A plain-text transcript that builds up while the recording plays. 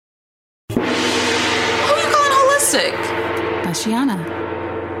Holistic by Shiana.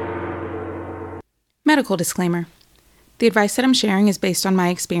 Medical disclaimer. The advice that I'm sharing is based on my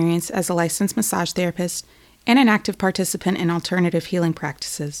experience as a licensed massage therapist and an active participant in alternative healing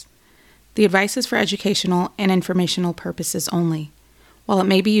practices. The advice is for educational and informational purposes only. While it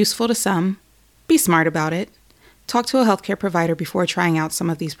may be useful to some, be smart about it. Talk to a healthcare provider before trying out some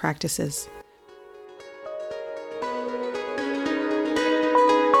of these practices.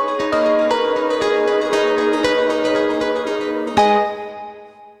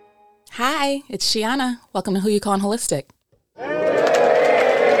 Hi, it's Shiana. Welcome to Who You Calling Holistic.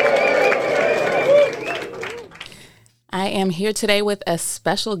 I am here today with a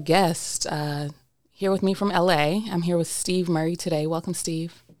special guest. Here with me from LA. I'm here with Steve Murray today. Welcome,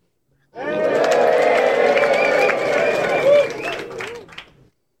 Steve. How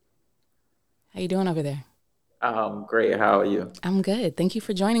you doing over there? Great. How are you? I'm good. Thank you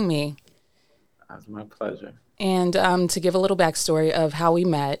for joining me. It's my pleasure. And to give a little backstory of how we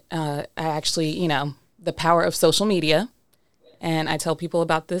met, I actually, the power of social media. And I tell people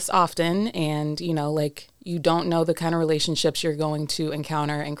about this often. And, you don't know the kind of relationships you're going to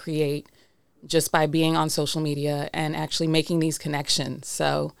encounter and create just by being on social media and actually making these connections.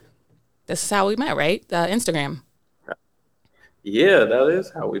 So this is how we met, right? Instagram. Yeah, that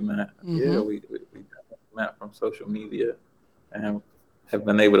is how we met. Mm-hmm. Yeah, we met from social media and have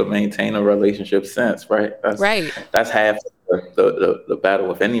been able to maintain a relationship since, right? That's half the battle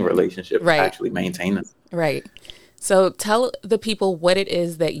with any relationship, right? Actually maintaining. Right. So tell the people what it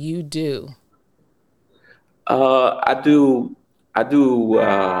is that you do. I do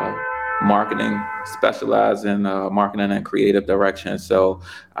marketing, specialize in marketing and creative direction. So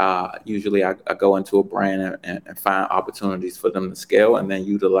usually I go into a brand and find opportunities for them to scale, and then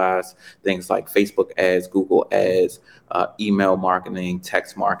utilize things like Facebook ads, Google ads, email marketing,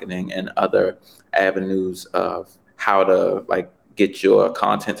 text marketing, and other avenues of how to get your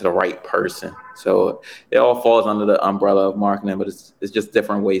content to the right person. So it all falls under the umbrella of marketing, but it's just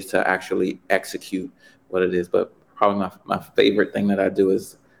different ways to actually execute what it is. But probably my favorite thing that I do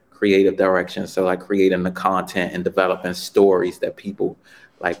is creative direction. So creating the content and developing stories that people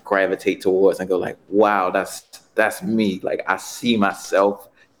gravitate towards and go wow, that's me. I see myself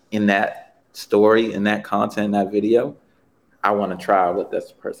in that story, in that content, in that video. I want to try what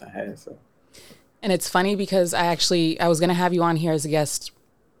this person has. So. And it's funny because I was going to have you on here as a guest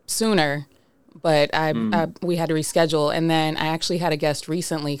sooner, but we had to reschedule. And then I actually had a guest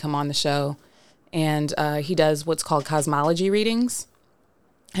recently come on the show, and he does what's called cosmology readings.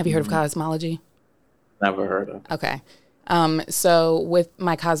 Have you heard of cosmology? Never heard of. Okay. So with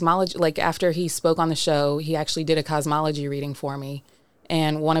my cosmology, after he spoke on the show, he actually did a cosmology reading for me.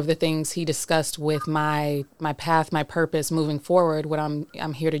 And one of the things he discussed with my path, my purpose moving forward, what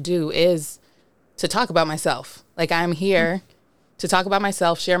I'm here to do is to talk about myself. I'm here to talk about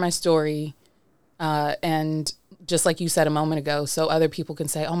myself, share my story, and just like you said a moment ago, so other people can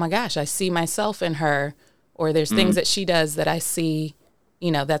say, oh my gosh, I see myself in her, or there's things that she does that I see,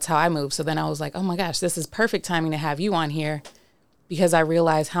 that's how I move. So then I was like, oh my gosh, this is perfect timing to have you on here, because I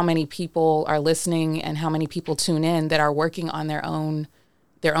realize how many people are listening and how many people tune in that are working on their own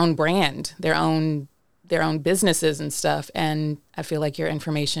brand, their own businesses and stuff. And I feel like your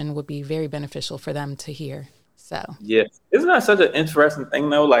information would be very beneficial for them to hear. So yeah, isn't that such an interesting thing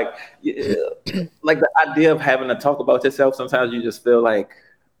though? The idea of having to talk about yourself. Sometimes you just feel I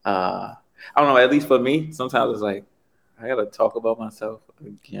don't know. At least for me, sometimes it's I gotta talk about myself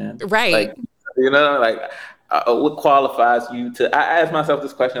again. Right. What qualifies you to? I asked myself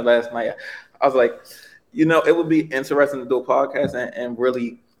this question last night. I was it would be interesting to do a podcast and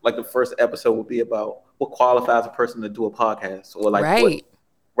really the first episode would be about what qualifies a person to do a podcast, or right.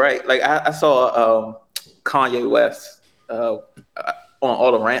 I saw Kanye West on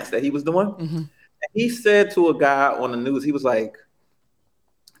all the rants that he was doing. Mm-hmm. And he said to a guy on the news, he was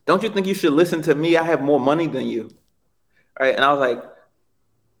don't you think you should listen to me? I have more money than you. Right. And I was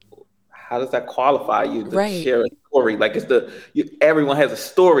how does that qualify you to share a story? Everyone has a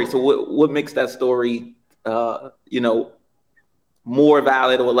story. So what makes that story, more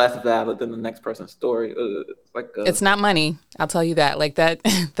valid or less valid than the next person's story? It's not money. I'll tell you that.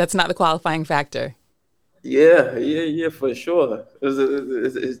 That's not the qualifying factor. Yeah, for sure.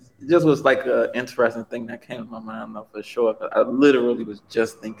 It just was an interesting thing that came to my mind, though, for sure. I literally was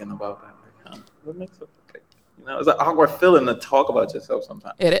just thinking about that. What makes it? It's an awkward feeling to talk about yourself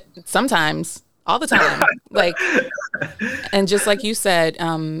sometimes. Sometimes, all the time. And just like you said,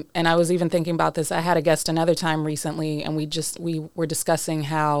 and I was even thinking about this. I had a guest another time recently, and we were discussing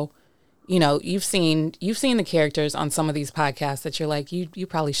how, you've seen the characters on some of these podcasts that you're you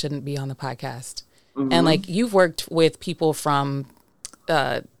probably shouldn't be on the podcast. And like you've worked with people from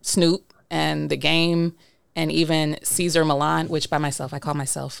Snoop and The Game and even Cesar Millan, which by myself, I call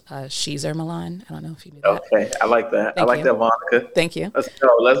myself Sheezer Millan. I don't know if you knew that. Okay, I like that. Thank I like you. that, Monica. Thank you. Let's go.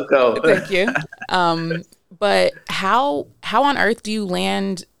 Let's go. Thank you. But how on earth do you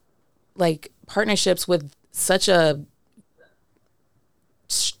land like partnerships with such a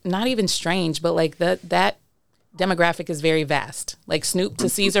not even strange, but like that demographic is very vast. Like Snoop to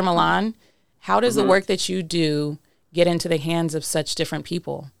Cesar Millan. How does the work that you do get into the hands of such different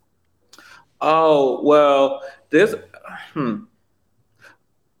people? Oh, well,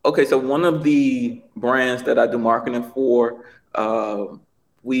 okay, so one of the brands that I do marketing for,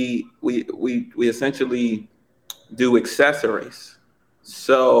 we essentially do accessories.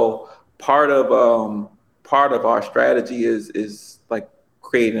 So part of our strategy is like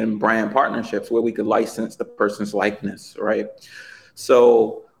creating brand partnerships where we could license the person's likeness, right?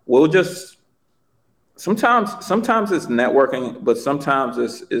 So we'll just sometimes it's networking, but sometimes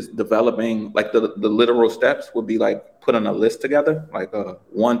it's developing like the literal steps would be like putting a list together, like a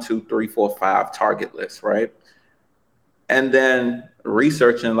 1, 2, 3, 4, 5 target list, right? And then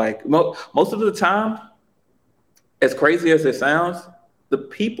researching like most of the time, as crazy as it sounds, the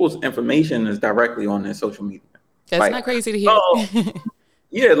people's information is directly on their social media. That's like, not crazy to hear.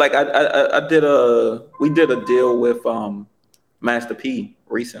 Yeah, like we did a deal with Master P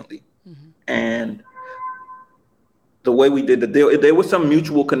recently, and the way we did the deal, there was some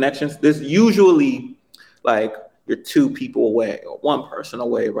mutual connections. There's usually like you're 2 people away or 1 person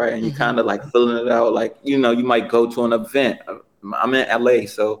away, right? And you kind of like filling it out. Like, you might go to an event. I'm in LA,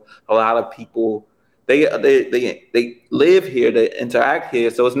 so a lot of people they live here, they interact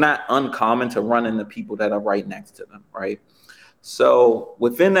here, so it's not uncommon to run into people that are right next to them, right? So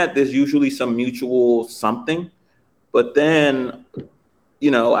within that, there's usually some mutual something, but then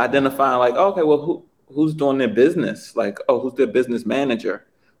identifying like, okay, well, who's doing their business? Like, who's their business manager?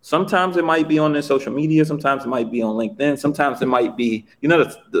 Sometimes it might be on their social media. Sometimes it might be on LinkedIn. Sometimes it might be,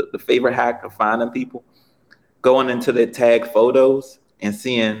 the favorite hack of finding people, going into their tag photos and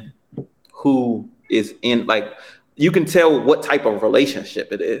seeing who is in, like, you can tell what type of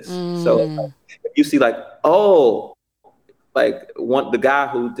relationship it is. So if you see like, like the guy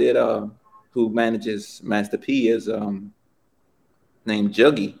who manages Master P is named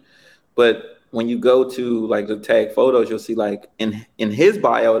Juggy, but when you go to like the tag photos, you'll see like in his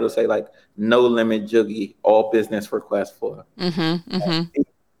bio, it'll say like no limit Juggy, all business requests for. So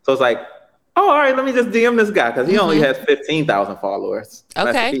it's like, all right, let me just DM this guy because he only has 15,000 followers.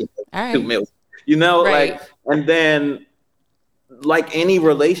 Okay, all right. 2 million. Right. Like, and then like any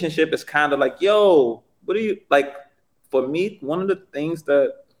relationship is kind of like, yo, what do you like? For me, one of the things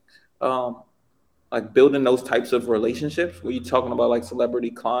that like building those types of relationships where you're talking about like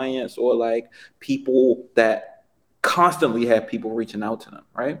celebrity clients or like people that constantly have people reaching out to them,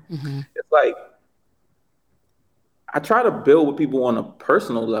 right? It's like I try to build with people on a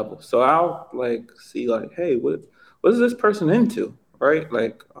personal level. So I'll like see like, hey, what is this person into, right?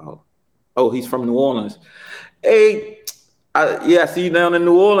 Like, oh, he's from New Orleans. Hey, I see you down in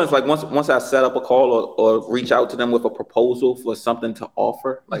New Orleans. Like once I set up a call or reach out to them with a proposal for something to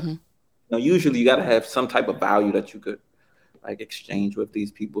offer, like usually you got to have some type of value that you could like exchange with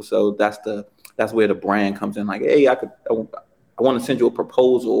these people. So that's where the brand comes in. Like, hey, I want to send you a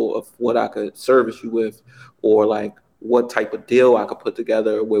proposal of what I could service you with, or like what type of deal I could put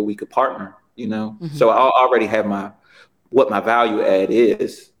together where we could partner. So I already have what my value add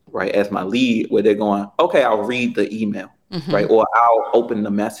is, right, as my lead, where they're going, okay, I'll read the email. Right. Or I'll open the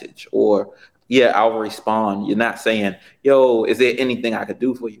message, or I'll respond. You're not saying, yo, is there anything I could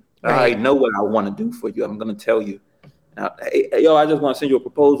do for you? Right. I know what I want to do for you. I'm going to tell you. Now, hey, yo, I just want to send you a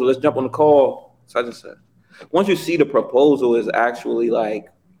proposal. Let's jump on the call. So I just said, once you see the proposal is actually like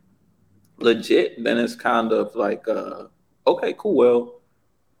legit, then it's kind of like, okay, cool. Well,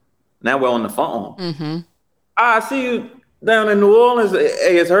 now we're on the phone. I see you down in New Orleans.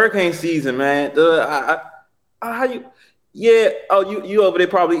 Hey, it's hurricane season, man. How you? Yeah. Oh, you over there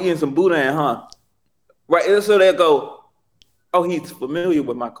probably eating some boudin, huh? Right. So they go, oh, he's familiar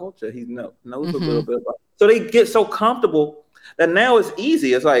with my culture. He knows a little bit about it. So they get so comfortable that now it's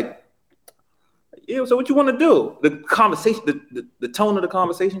easy. It's like, yeah, so what you want to do? The conversation, the tone of the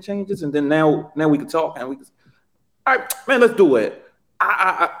conversation changes, and then now we can talk, and we can, all right, man, let's do it.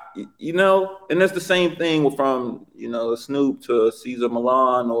 And that's the same thing from Snoop to Cesar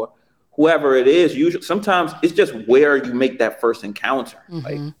Millan or whoever it is. Usually, sometimes it's just where you make that first encounter,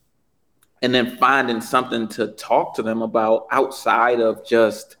 like, and then finding something to talk to them about outside of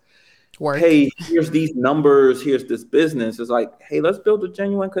just Work. hey, here's these numbers, here's this business. It's like, hey, let's build a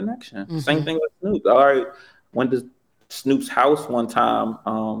genuine connection. Same thing with Snoop. All right, went to Snoop's house one time,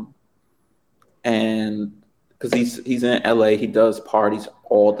 and because he's in LA, he does parties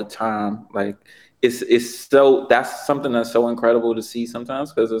all the time. Like it's so that's something that's so incredible to see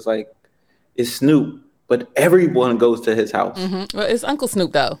sometimes because it's like it's Snoop, but everyone goes to his house. Well, it's Uncle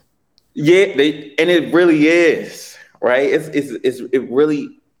Snoop though. Yeah, and it really is, right? It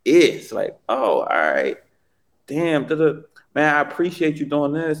really is like, oh, all right, damn, man, I appreciate you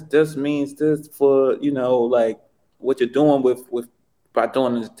doing this. This means this for like what you're doing with by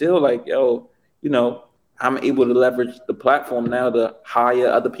doing this deal. Like, yo, I'm able to leverage the platform now to hire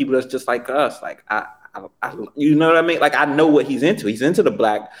other people that's just like us. Like you know what I mean? Like I know what he's into. He's into the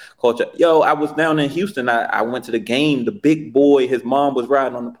Black culture. Yo, I was down in Houston. I went to the game. The big boy, his mom was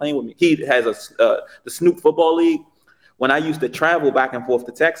riding on the plane with me. He has the Snoop Football League. When I used to travel back and forth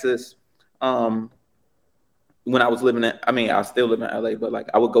to Texas, when I was living I still live in LA, but like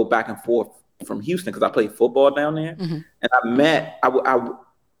I would go back and forth from Houston because I played football down there. And I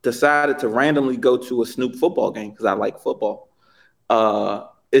decided to randomly go to a Snoop football game because I like football.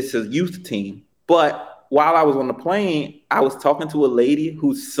 It's a youth team. But while I was on the plane, I was talking to a lady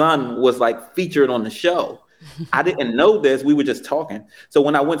whose son was like featured on the show. I didn't know this. We were just talking. So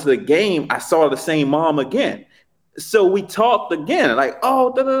when I went to the game, I saw the same mom again. So we talked again, like,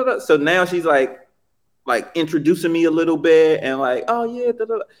 oh, da, da, da. So now she's like introducing me a little bit and like, oh yeah, da,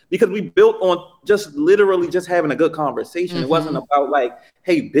 da, da. Because we built on just literally just having a good conversation. It wasn't about like,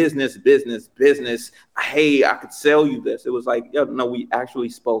 hey, business. Hey, I could sell you this. It was like, yo, no, we actually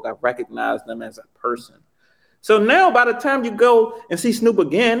spoke. I recognized them as a person. So now by the time you go and see Snoop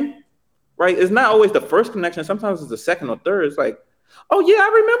again, right, it's not always the first connection. Sometimes it's the second or third. It's like, oh yeah, I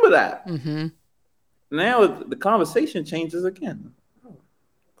remember that. Now the conversation changes again.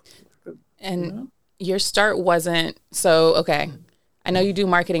 And your start wasn't so okay. I know you do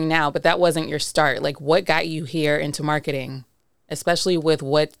marketing now, but that wasn't your start. Like, what got you here into marketing, especially with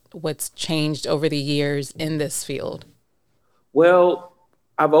what's changed over the years in this field? Well,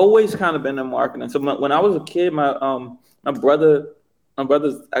 I've always kind of been in marketing. So when I was a kid, my brother's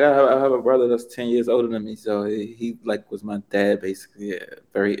I have a brother that's 10 years older than me, so he like was my dad basically. Yeah,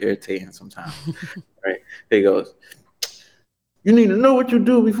 very irritating sometimes. Right? He goes, "You need to know what you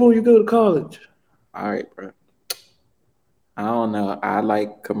do before you go to college." All right, bro. I don't know. I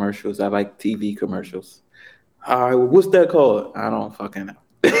like commercials. I like TV commercials. All right, well, what's that called? I don't fucking know.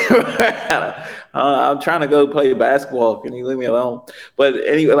 I'm trying to go play basketball. Can you leave me alone? But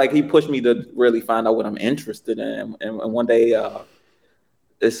anyway, like he pushed me to really find out what I'm interested in. And one day,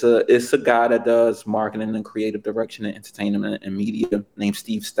 it's a guy that does marketing and creative direction and entertainment and media named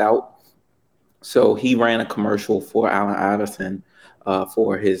Steve Stout. So he ran a commercial for Allen Iverson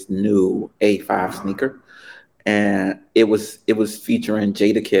for his new A5 sneaker. And it was featuring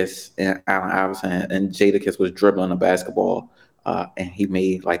Jadakiss and Allen Iverson, and Jadakiss was dribbling a basketball, and he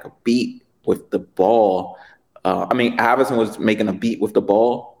made like a beat with the ball. Iverson was making a beat with the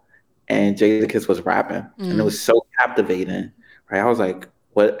ball, and Jadakiss was rapping, and it was so captivating. Right? I was like,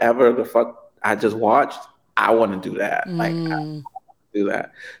 whatever the fuck I just watched, I want to do that. Like, I want to do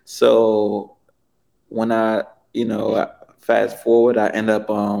that. So when I fast forward, I end up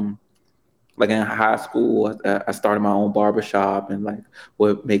like in high school, I started my own barbershop and like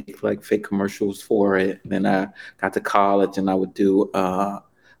would make like fake commercials for it. And then I got to college and I would do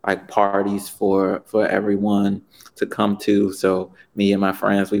like parties for everyone to come to. So me and my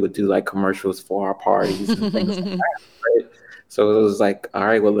friends, we would do like commercials for our parties and things like that. Right? So it was like, all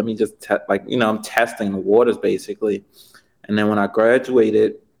right, well, let me just I'm testing the waters basically. And then when I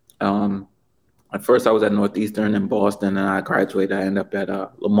graduated, at first, I was at Northeastern in Boston, and I graduated. I ended up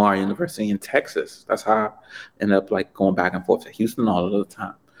at Lamar University in Texas. That's how I ended up like going back and forth to Houston all of the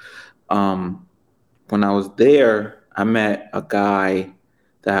time. When I was there, I met a guy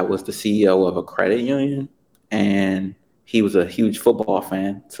that was the CEO of a credit union, and he was a huge football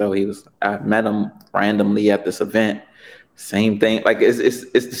fan. So I met him randomly at this event. Same thing, like it's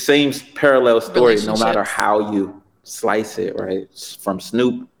the same parallel story, no matter how you slice it, right? From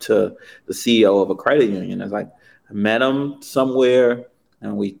Snoop to the CEO of a credit union. It's like I met him somewhere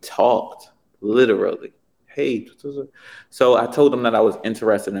and we talked literally. Hey, so I told him that I was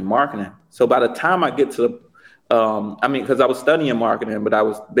interested in marketing. So by the time I get to because I was studying marketing, but I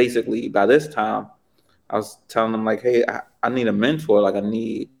was basically by this time I was telling them like, hey, I need a mentor. Like I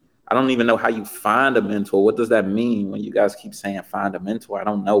don't even know how you find a mentor. What does that mean when you guys keep saying find a mentor? I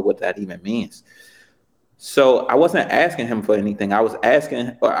don't know what that even means. So I wasn't asking him for anything. I was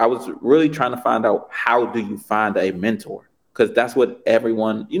really trying to find out, how do you find a mentor? because that's what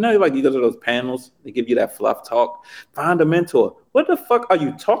everyone, like you go to those panels, they give you that fluff talk. Find a mentor. What the fuck are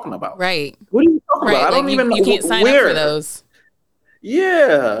you talking about? Right. What are you talking about? Right. I Like don't even know you can't sign up for those.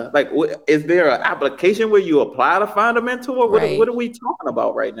 Yeah, like is there an application where you apply to find a mentor? Right. What are we talking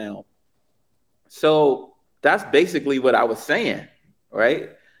about right now? So that's basically what I was saying, right?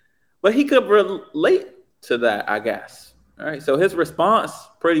 But he could relate to that, I guess. All right. So his response,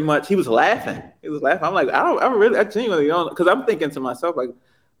 pretty much, he was laughing. He was laughing. I'm like, I genuinely don't, because I'm thinking to myself, like,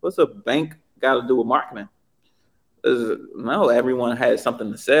 what's a bank got to do with marketing? No, everyone has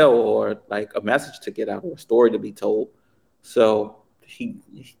something to sell or like a message to get out or a story to be told. So he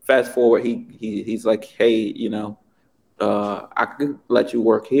fast forward, he's like, hey, I could let you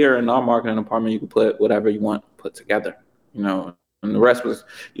work here in our marketing department. You can put whatever you want put together, and the rest was,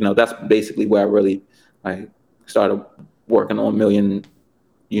 that's basically where I really like started working on million,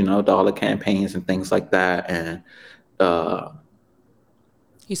 dollar campaigns and things like that. And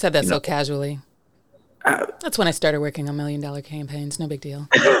you said that so casually. That's when I started working on $1 million campaigns. No big deal.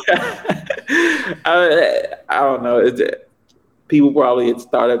 I don't know. People probably had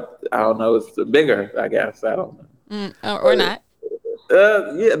started. I don't know. It's bigger, I guess. I don't know. Or not.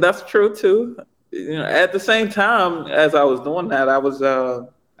 Yeah, that's true too. At the same time as I was doing that, I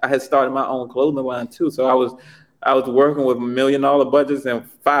had started my own clothing line too. So I was working with $1 million budgets and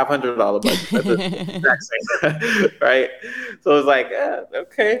 $500 budgets at the exact same time, right? So it's like,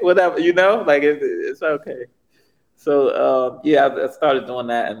 okay, whatever, like it's okay. So I started doing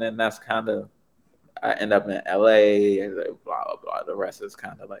that, and then that's kind of, I end up in LA, and blah blah blah. The rest is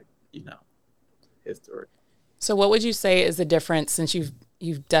kind of like history. So what would you say is the difference, since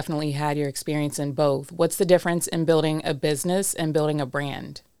you've definitely had your experience in both? What's the difference in building a business and building a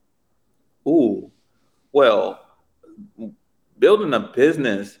brand? Ooh, well, building a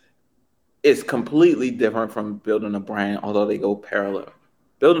business is completely different from building a brand, although they go parallel.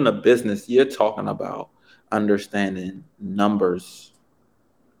 Building a business, you're talking about understanding numbers,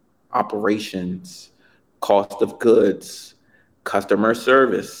 operations, cost of goods, customer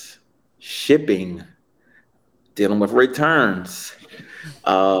service, shipping, dealing with returns,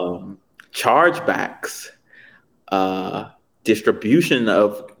 chargebacks, distribution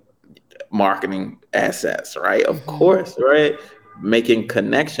of marketing assets, right? Of course, right? Making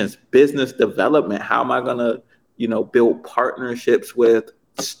connections, business development. How am I gonna, build partnerships with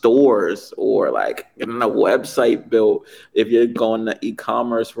stores or like getting a website built if you're going the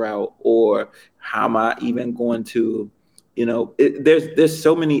e-commerce route, or how am I even going to, there's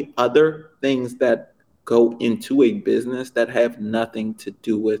so many other things that go into a business that have nothing to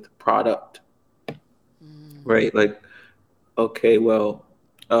do with product, right? Like, okay, well,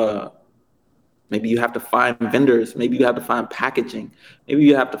 maybe you have to find vendors. Maybe you have to find packaging. Maybe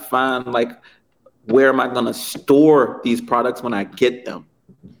you have to find like, where am I going to store these products when I get them?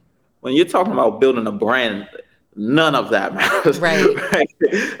 When you're talking about building a brand, none of that matters. Right.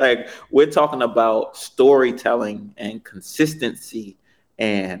 Right? Like, we're talking about storytelling and consistency,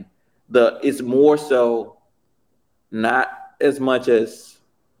 and it's more so not as much as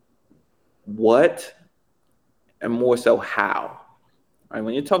what, and more so how. Right?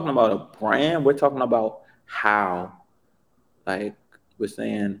 When you're talking about a brand, we're talking about how. Like, we're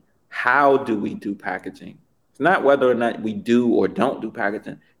saying, how do we do packaging? It's not whether or not we do or don't do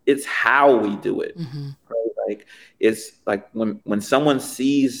packaging. It's how we do it. Right? Like, it's like when someone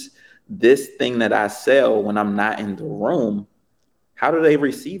sees this thing that I sell when I'm not in the room, how do they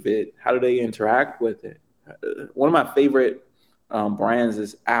receive it? How do they interact with it? One of my favorite brands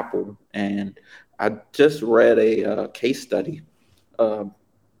is Apple, and I just read a case study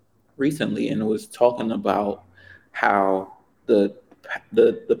recently, and it was talking about how the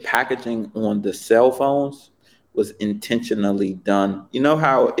packaging on the cell phones was intentionally done. You know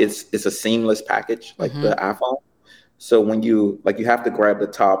how it's a seamless package like the iPhone. So when you have to grab the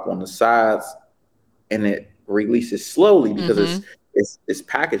top on the sides, and it releases slowly because it's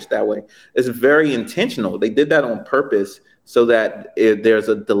packaged that way. It's very intentional. They did that on purpose so that there's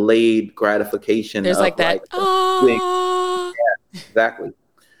a delayed gratification. There's like that. Yeah, exactly.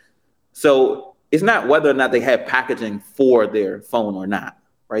 So it's not whether or not they have packaging for their phone or not,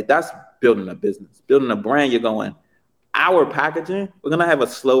 right? That's building a business. Building a brand, you're going, our packaging, we're going to have a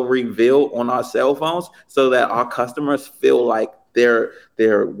slow reveal on our cell phones so that our customers feel like they're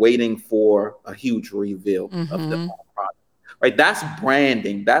waiting for a huge reveal of the product, right? That's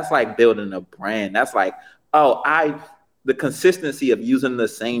branding. That's like building a brand. That's like, the consistency of using the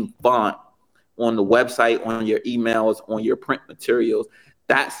same font on the website, on your emails, on your print materials.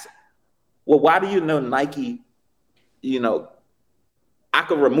 Why do Nike, I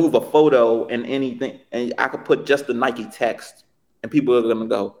could remove a photo and anything, and I could put just the Nike text, and people are gonna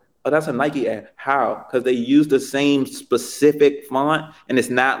go, "Oh, that's a Nike ad." How? Because they use the same specific font, and it's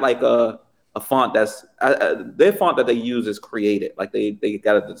not like a font that's their font that they use is created. Like they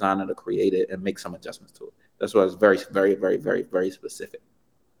got a designer to create it and make some adjustments to it. That's why it's very, very, very, very, very specific.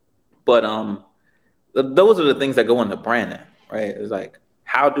 But those are the things that go into branding, right? It's like,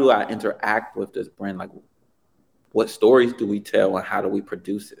 how do I interact with this brand? Like, what stories do we tell and how do we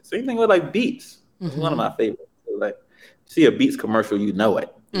produce it? Same thing with like Beats. It's one of my favorites. So, like, see a Beats commercial, you know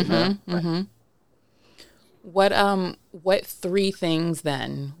it. You know? Right. What three things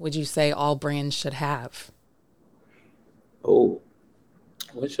then would you say all brands should have? Oh,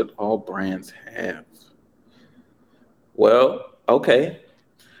 what should all brands have? Well, okay.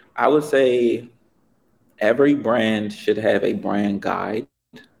 I would say every brand should have a brand guide,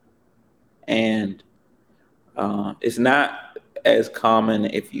 and it's not as common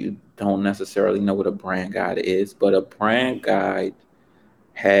if you don't necessarily know what a brand guide is, but a brand guide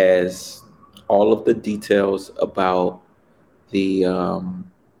has all of the details about the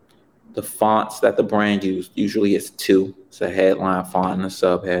fonts that the brand used. Usually it's two. It's a headline font and a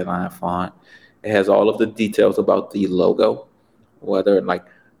sub headline font. It has all of the details about the logo, whether like,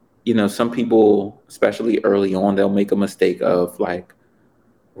 some people, especially early on, they'll make a mistake of like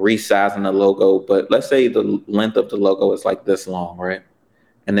resizing the logo. But let's say the length of the logo is like this long, right?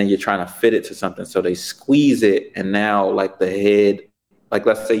 And then you're trying to fit it to something. So they squeeze it, and now like the head, like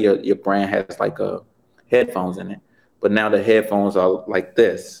let's say your brand has like a headphones in it, but now the headphones are like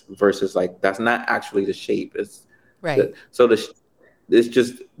this versus like that's not actually the shape. It's Right. it's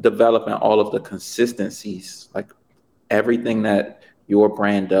just developing all of the consistencies, like everything that your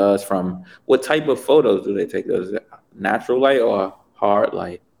brand does. From what type of photos do they take? Is it natural light or hard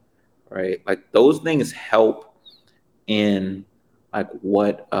light? Right? Like those things help in like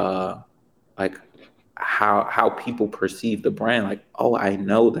what like how people perceive the brand. Like, oh, I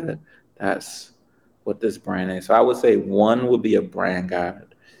know that's what this brand is. So I would say one would be a brand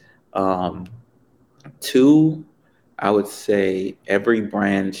guide. Um, Two, I would say every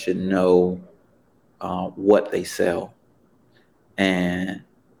brand should know what they sell. And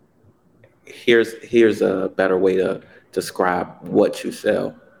here's a better way to describe what you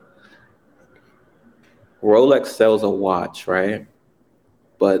sell. Rolex sells a watch, right?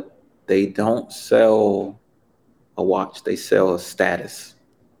 But they don't sell a watch. They sell a status,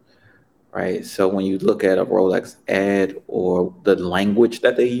 right? So when you look at a Rolex ad or the language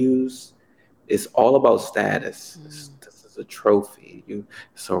that they use, it's all about status. This is a trophy.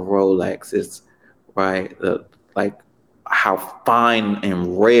 It's a Rolex. It's right. Like how fine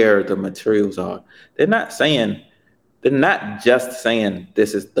and rare the materials are. They're not saying. They're not just saying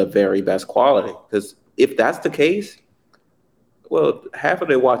this is the very best quality. Because if that's the case, well, half of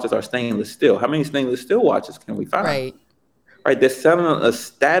their watches are stainless steel. How many stainless steel watches can we find? Right. Right. They're selling a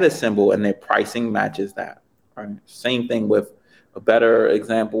status symbol, and their pricing matches that. Right. Same thing with a better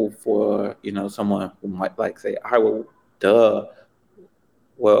example for someone who might like say, "I will, duh.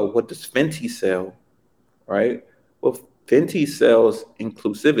 Well, what does Fenty sell?" Right. Well, Fenty sells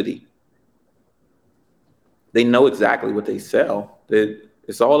inclusivity. They know exactly what they sell.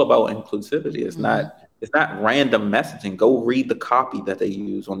 It's all about inclusivity. It's not random messaging. Go read the copy that they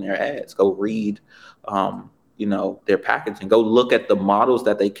use on their ads. Go read, their packaging. Go look at the models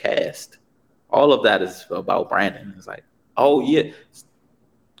that they cast. All of that is about branding. It's like, oh yeah,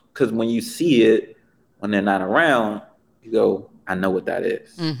 because when you see it when they're not around, you go, I know what that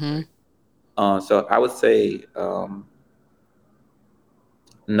is. So I would say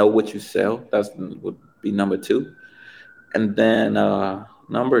know what you sell. That's would be number two, and then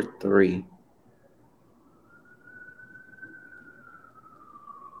number three,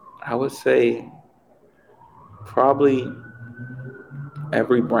 I would say probably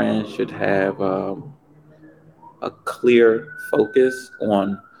every brand should have a clear focus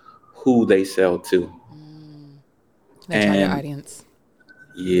on who they sell to. Their target And audience.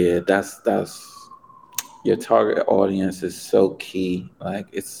 yeah, that's your target audience is so key. Like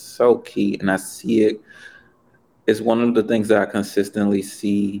it's so key. And I see it. It's one of the things that I consistently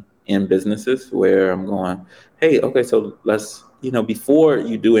see in businesses where I'm going, hey, okay, so let's, before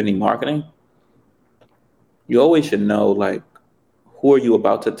you do any marketing, you always should know like who are you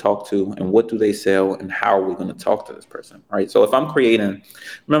about to talk to and what do they sell and how are we going to talk to this person, right? So if I'm creating,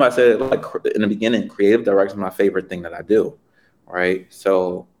 remember I said like in the beginning, creative direction is my favorite thing that I do, right?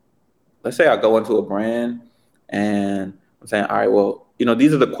 So let's say I go into a brand and I'm saying, all right, well,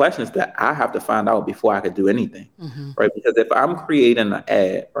 these are the questions that I have to find out before I could do anything, right? Because if I'm creating an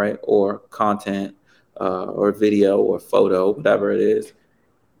ad, right, or content or video or photo, whatever it is,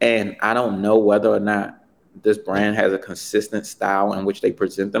 And I don't know whether or not this brand has a consistent style in which they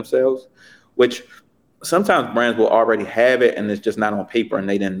present themselves, which sometimes brands will already have it and it's just not on paper and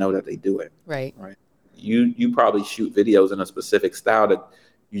they didn't know that they do it. Right. Right. You probably shoot videos in a specific style that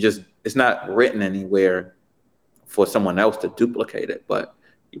it's not written anywhere for someone else to duplicate it, but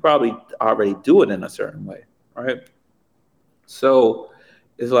you probably already do it in a certain way. Right. So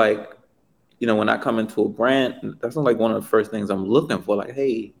it's like, when I come into a brand, that's not like one of the first things I'm looking for. Like,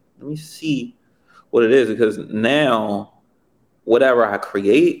 hey, let me see what it is, because now whatever I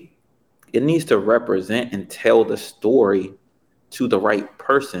create, it needs to represent and tell the story to the right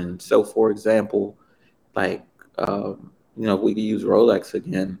person. So, for example, like, if we could use Rolex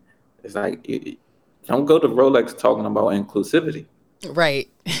again, it's like, don't go to Rolex talking about inclusivity. Right.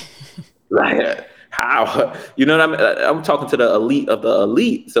 Like, how? You know what I mean? I'm talking to the elite of the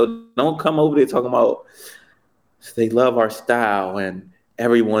elite. So don't come over there talking about they love our style and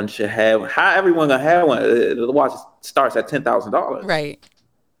everyone should have. How everyone gonna have one? The watch starts at $10,000. Right.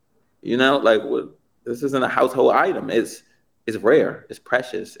 Like, this isn't a household item. It's rare. It's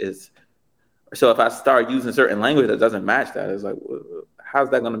precious. So if I start using certain language that doesn't match that, it's like, how's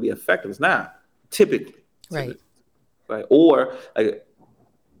that going to be effective? It's not typically. Right. Like, or like,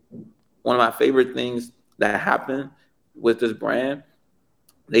 one of my favorite things that happened with this brand,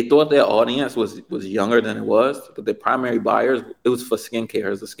 they thought their audience was younger than it was, but their primary buyers, it was for skincare. It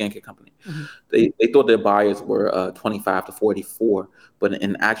was a skincare company. Mm-hmm. They thought their buyers were 25 to 44, but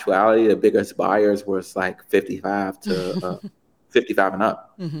in actuality, the biggest buyers was like 55 to 55 and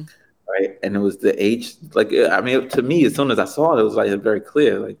up. Mm-hmm. Right. And it was the age, like, I mean, to me, as soon as I saw it, it was like very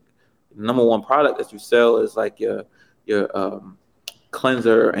clear. Like, the number one product that you sell is like your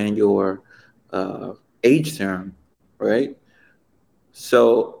cleanser and your age serum, right?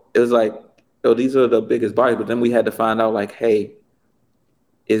 So it was like, these are the biggest buyers. But then we had to find out, like, hey,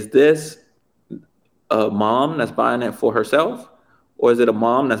 is this a mom that's buying it for herself, or is it a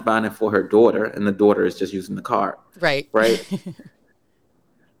mom that's buying it for her daughter, and the daughter is just using the card? Right. Right.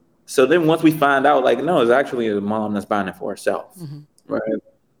 So then once we find out, like, no, it's actually a mom that's buying it for herself, mm-hmm. Right?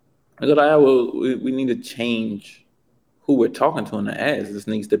 I go, we need to change who we're talking to in the ads. This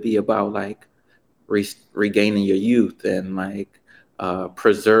needs to be about, like, regaining your youth and, like,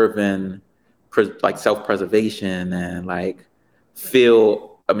 preserving, like, self-preservation and, like,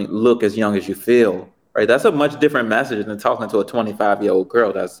 look as young as you feel, right? That's a much different message than talking to a 25-year-old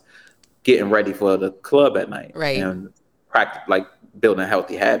girl that's getting ready for the club at night. Right. And building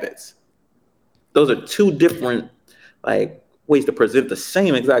healthy habits. Those are two different, like, ways to present the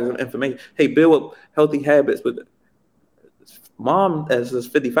same exact information. Hey, build healthy habits, but mom, as is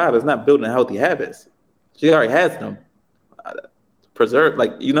 55, is not building healthy habits. She already has them. Preserve,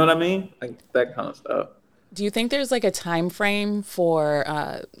 like, you know what I mean? Like, that kind of stuff. Do you think there's like a time frame for,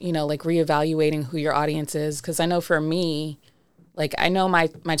 like, reevaluating who your audience is? Because I know for me, like, I know my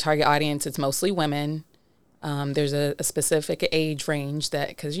target audience, it's mostly women. There's a specific age range that,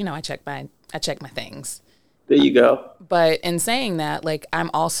 because, I check my things. There you go. But in saying that, like,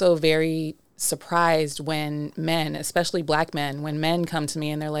 I'm also very surprised when men, especially Black men, when men come to me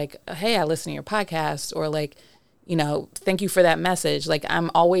and they're like, hey, I listen to your podcast, or like, thank you for that message. Like,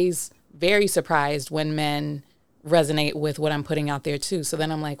 I'm always very surprised when men resonate with what I'm putting out there too. So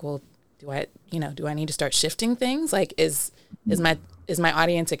then I'm like, well, do I need to start shifting things? Like, is my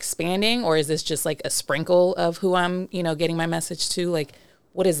audience expanding, or is this just like a sprinkle of who I'm, getting my message to? Like,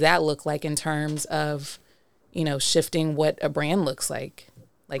 what does that look like in terms of, shifting what a brand looks like?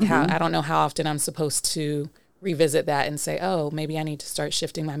 Like, mm-hmm. I don't know how often I'm supposed to revisit that and say, oh, maybe I need to start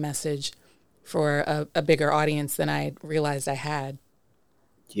shifting my message for a bigger audience than I realized I had.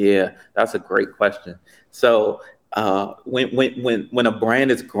 Yeah, that's a great question. So when a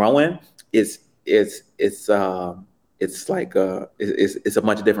brand is growing, it's like it's a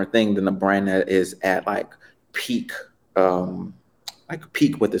much different thing than a brand that is at like peak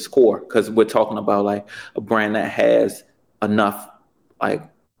with its core, because we're talking about like a brand that has enough like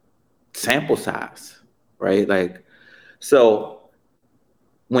sample size, right? Like, so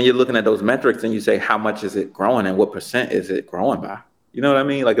when you're looking at those metrics and you say how much is it growing and what percent is it growing by, you know what I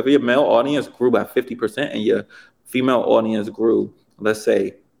mean? Like, if your male audience grew by 50% and your female audience grew, let's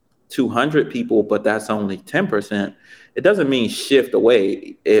say 200 people, but that's only 10%, it doesn't mean shift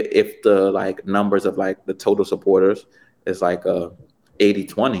away if the like numbers of like the total supporters is like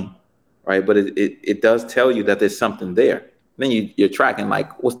 80-20, right? But it does tell you that there's something there. Then you're tracking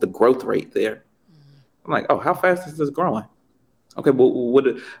like, what's the growth rate there? I'm like, oh, how fast is this growing? Okay, well,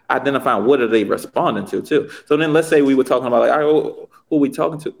 identifying what are they responding to too? So then let's say we were talking about like, all right, who are we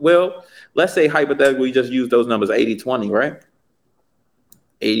talking to? Well, let's say hypothetically we just use those numbers 80-20, right?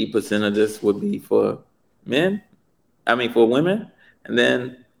 80% of this would be for men. I mean, for women. And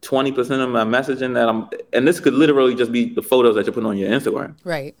then 20% of my messaging and this could literally just be the photos that you put on your Instagram.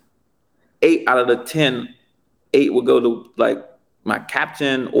 Right. 8 out of the 10, 8 would go to like my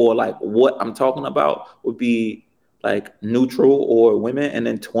caption or like what I'm talking about would be like neutral or women. And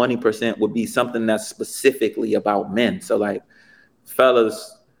then 20% would be something that's specifically about men. So like,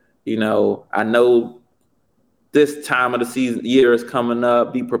 fellas, I know this time of the season, year is coming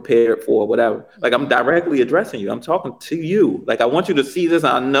up, be prepared for whatever. Like I'm directly addressing you. I'm talking to you. Like I want you to see this.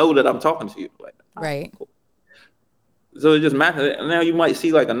 I know that I'm talking to you. Like, right. Cool. So it just matters. Now you might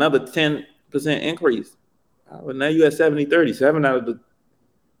see like another 10% increase. But now you at 70-30, 7 out of the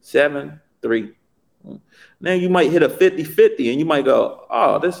 7, 3. Now you might hit a 50-50 and you might go,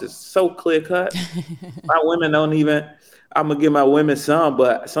 oh, this is so clear cut. My women don't even, I'm going to give my women some,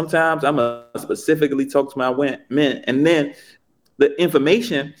 but sometimes I'm going to specifically talk to my men. And then the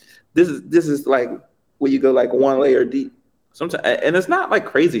information, this is like where you go like one layer deep. Sometimes, and it's not like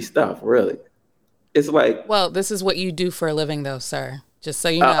crazy stuff, really. It's like. Well, this is what you do for a living, though, sir. Just so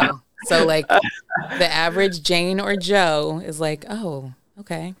you know. So like the average Jane or Joe is like, oh,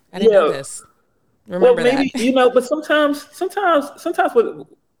 okay. I didn't know this. Remember well, maybe, that. But sometimes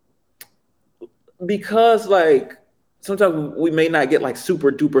because like, sometimes we may not get like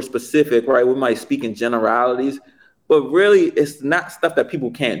super duper specific, right? We might speak in generalities, but really it's not stuff that people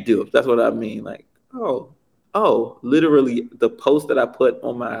can't do. That's what I mean. Like, oh, literally the post that I put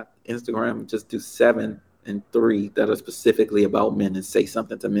on my Instagram, just do 7 and 3 that are specifically about men and say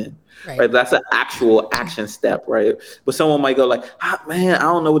something to men, right? That's an actual action step, right? But someone might go like, man, I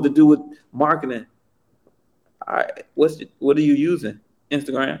don't know what to do with marketing. All right, what are you using?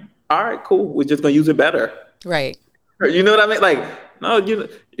 Instagram. All right, cool. We're just gonna use it better. Right. You know what I mean? Like, no, you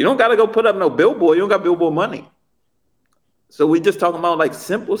don't gotta go put up no billboard. You don't got billboard money. So we just talking about like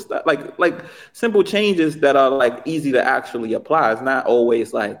simple stuff, like simple changes that are like easy to actually apply. It's not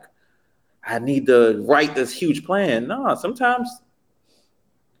always like I need to write this huge plan. No, sometimes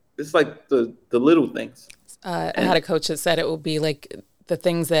it's like the little things. I had a coach that said it would be like the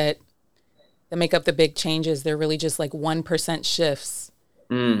things that make up the big changes. They're really just like 1% shifts,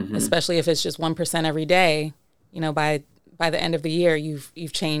 especially if it's just 1% every day. By the end of the year,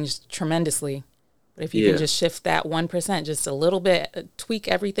 you've changed tremendously. But if you can just shift that 1%, just a little bit, tweak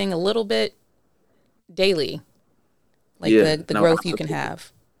everything a little bit daily, like the growth absolutely. You can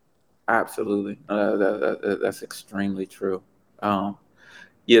have. Absolutely. That's extremely true. So,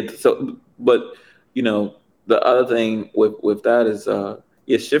 but, the other thing with that is,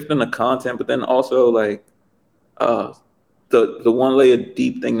 shifting the content, but then also like the one layer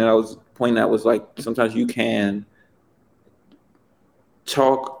deep thing that I was pointing out was like, sometimes you can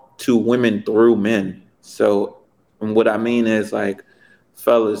talk to women through men. So what I mean is like,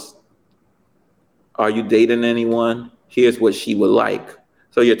 fellas, are you dating anyone? Here's what she would like.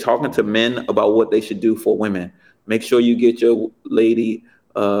 So you're talking to men about what they should do for women. Make sure you get your lady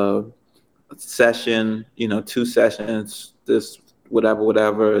session, 2 sessions, this,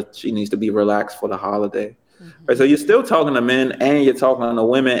 whatever. She needs to be relaxed for the holiday. Mm-hmm. Right, so you're still talking to men and you're talking to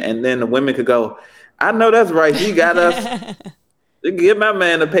women, and then the women could go, I know that's right. She got us. Get my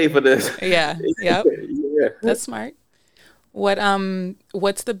man to pay for this. Yeah. Yep. Yeah. That's smart.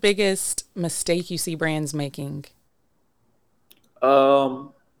 What's the biggest mistake you see brands making?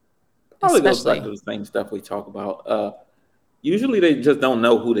 Probably goes back to the same stuff we talk about. Usually they just don't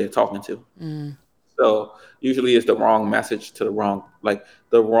know who they're talking to. Mm. So usually it's the wrong message to the wrong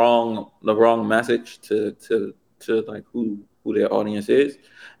message to like who their audience is.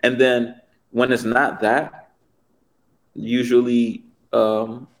 And then when it's not that, usually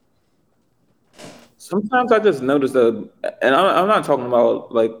sometimes I just notice that, and I'm not talking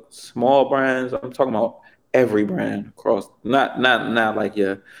about like small brands. I'm talking about every brand across, not like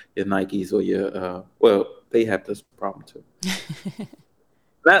your Nikes or your well, they have this problem too.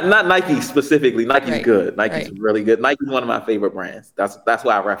 not Nike specifically. Nike's good. Nike's really good. Nike's one of my favorite brands. That's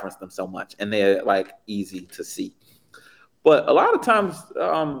why I reference them so much, and they're like easy to see. But a lot of times,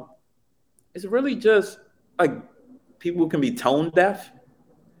 it's really just like people can be tone deaf,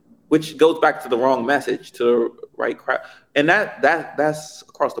 which goes back to the wrong message to the right crowd, and that's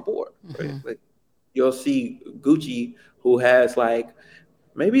across the board. Mm-hmm. Right? Like, you'll see Gucci, who has like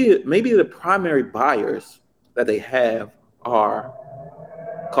maybe the primary buyers that they have are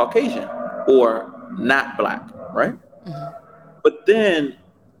Caucasian or not Black, right? Mm-hmm. But then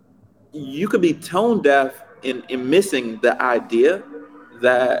you could be tone deaf in missing the idea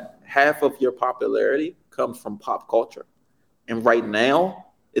that half of your popularity comes from pop culture. And right now,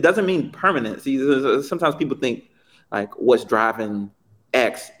 it doesn't mean permanency. Sometimes people think like what's driving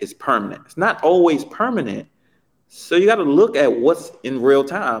X is permanent. It's not always permanent. So you got to look at what's in real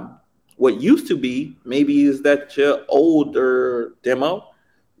time. What used to be maybe is that your older demo,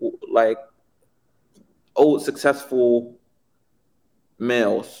 like old successful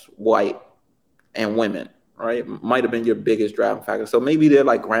males, white and women, right, might have been your biggest driving factor. So maybe they're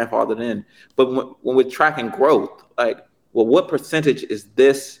like grandfathered in. But when we're tracking growth, like, well, what percentage is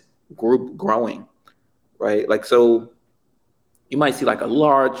this group growing, right? Like, so you might see like a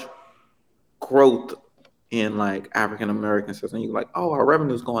large growth in like African Americans, and you're like, oh, our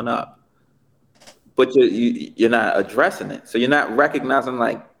revenue's going up, but you're not addressing it. So you're not recognizing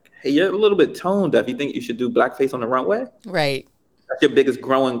like, hey, you're a little bit tone deaf. You think you should do blackface on the runway? Right. That's your biggest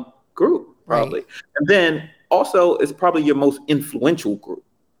growing group, probably. Right. And then also, it's probably your most influential group.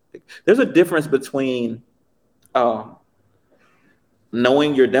 There's a difference between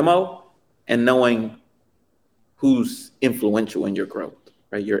knowing your demo and knowing who's influential in your growth.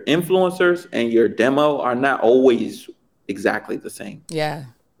 Right, your influencers and your demo are not always exactly the same. Yeah.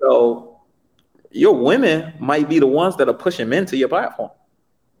 So your women might be the ones that are pushing men to your platform.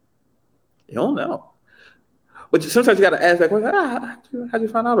 You don't know. But sometimes you got to ask that question, how'd you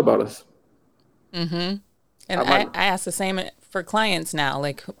find out about us? Mm-hmm. And I ask the same for clients now,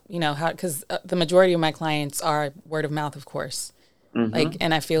 like, you know, how, because the majority of my clients are word of mouth, of course. Mm-hmm. Like,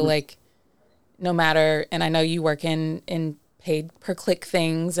 and I feel like no matter, and I know you work in paid per click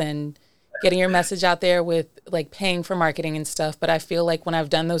things and getting your message out there with like paying for marketing and stuff. But I feel like when I've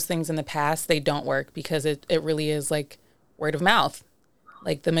done those things in the past, they don't work because it really is like word of mouth.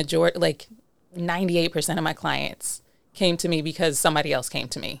 Like the majority, like 98% of my clients came to me because somebody else came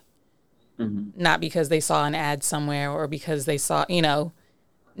to me. Mm-hmm. Not because they saw an ad somewhere or because they saw, you know,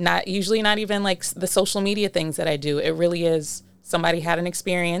 not even like the social media things that I do. It really is somebody had an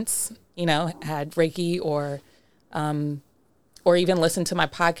experience, you know, had Reiki or even listen to my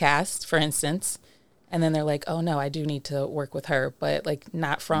podcast, for instance, and then they're like, "Oh no, I do need to work with her," but like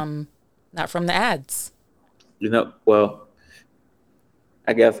not from the ads. You know, well,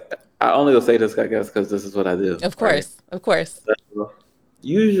 I guess I only will say this, I guess, because this is what I do. Of course, right? Of course. So,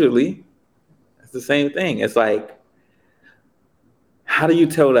 usually, it's the same thing. It's like, how do you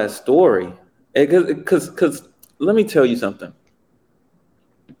tell that story? Because let me tell you something.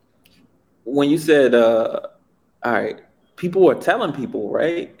 When you said, all right, people are telling people,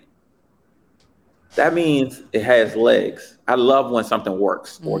 right? That means it has legs. I love when something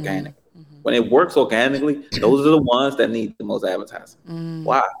works organically. Mm-hmm. When it works organically, those are the ones that need the most advertising. Mm.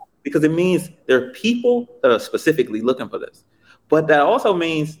 Why? Because it means there are people that are specifically looking for this. But that also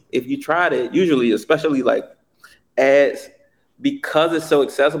means if you tried it, usually, especially like ads, because it's so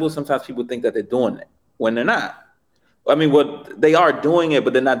accessible, sometimes people think that they're doing it when they're not. I mean, they are doing it,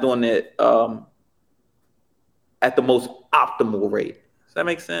 but they're not doing it at the most optimal rate. Does that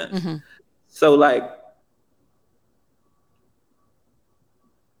make sense? Mm-hmm. So like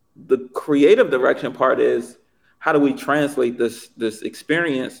the creative direction part is, how do we translate this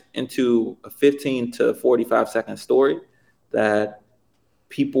experience into a 15 to 45 second story that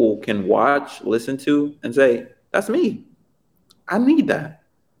people can watch, listen to, and say, that's me. I need that.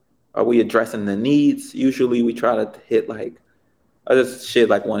 Are we addressing the needs? Usually we try to hit like, I just share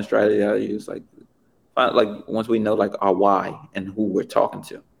like one strategy I use, like once we know like our why and who we're talking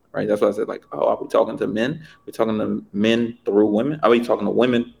to, right? That's why I said like, oh, are we talking to men? We're talking to men through women. Are we talking to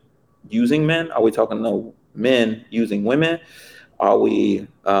women using men? Are we talking to men using women? Are we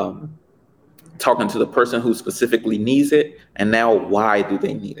talking to the person who specifically needs it? And now why do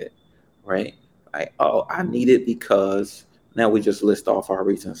they need it, right? Like, oh, I need it because now we just list off our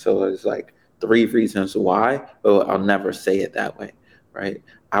reasons. So it's like 3 reasons why, but I'll never say it that way, right?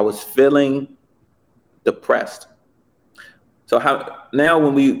 I was feeling depressed. So now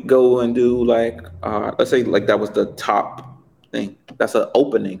when we go and do like, let's say like that was the top thing. That's an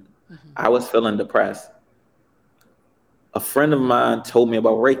opening. Mm-hmm. I was feeling depressed. A friend of mine told me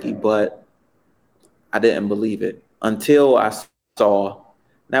about Reiki, but I didn't believe it until I saw,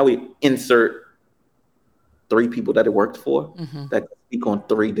 now we insert 3 people that it worked for, mm-hmm. that speak on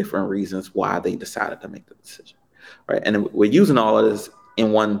 3 different reasons why they decided to make the decision, right? And we're using all of this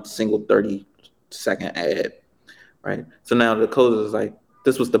in one single 30-second ad, right? So now the closer is like,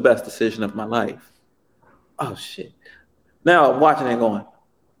 this was the best decision of my life. Oh shit. Now I'm watching it going,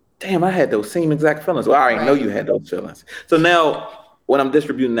 damn, I had those same exact feelings. Well, I already know you had those feelings. So now when I'm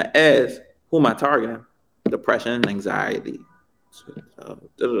distributing the ads, who am I targeting? Depression, anxiety.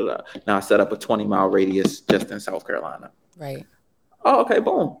 Now I set up a 20-mile radius just in South Carolina. Right. Oh, okay,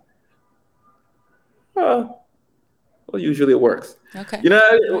 boom. Well, usually it works. Okay. You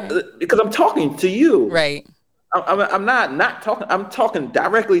know, because I'm talking to you. Right. I'm not talking. I'm talking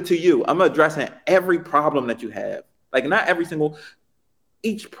directly to you. I'm addressing every problem that you have. Like not every single.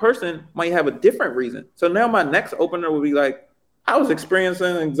 Each person might have a different reason. So now my next opener will be like, I was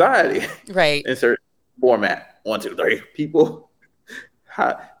experiencing anxiety. Right. Insert format. 1, 2, 3. People.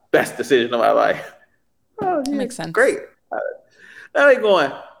 Best decision of my life. Oh, yeah, Makes sense. Great. Now they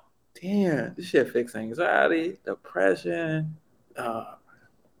going, damn, this shit fix anxiety, depression,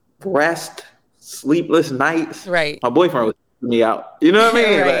 rest, sleepless nights. Right. My boyfriend was me out. You know what I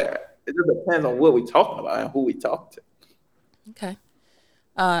mean? Right. Like, it just depends on what we talking about and who we talk to. Okay.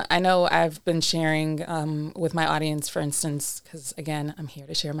 I know I've been sharing with my audience, for instance, because again, I'm here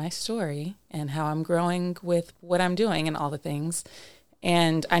to share my story and how I'm growing with what I'm doing and all the things.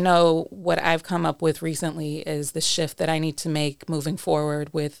 And I know what I've come up with recently is the shift that I need to make moving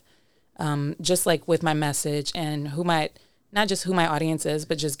forward with just like with my message and not just who my audience is,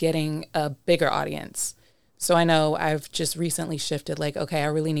 but just getting a bigger audience. So I know I've just recently shifted like, okay, I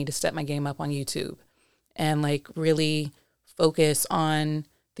really need to step my game up on YouTube and like really focus on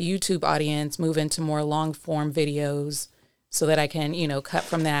the YouTube audience, move into more long form videos so that I can, cut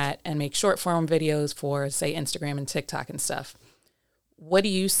from that and make short form videos for, say, Instagram and TikTok and stuff. What do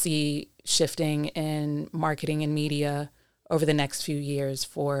you see shifting in marketing and media over the next few years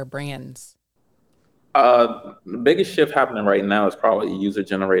for brands? The biggest shift happening right now is probably user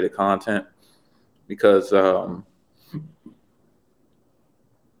generated content because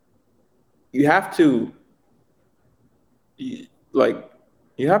you have to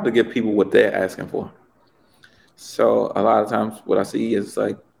give people what they're asking for. So a lot of times what I see is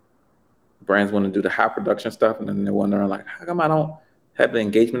like brands want to do the high production stuff and then they're wondering like, how come I don't have the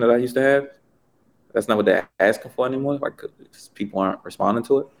engagement that I used to have? That's not what they're asking for anymore. Like people aren't responding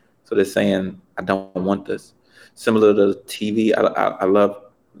to it. So they're saying, I don't want this. Similar to TV, I love,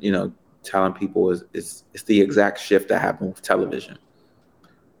 telling people it's the exact shift that happened with television.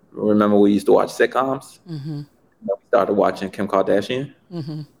 Remember we used to watch sitcoms? Mm-hmm. We started watching Kim Kardashian.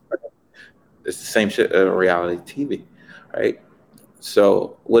 Mm-hmm. It's the same shit reality TV, right?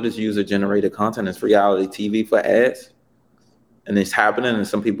 So what is user-generated content? It's reality TV for ads. And it's happening, and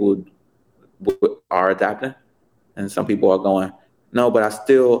some people are adapting, and some people are going, no, but I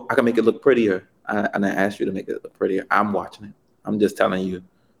can make it look prettier. I didn't ask you to make it look prettier. I'm watching it. I'm just telling you,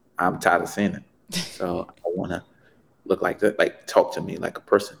 I'm tired of seeing it. So I want to look like that, like talk to me like a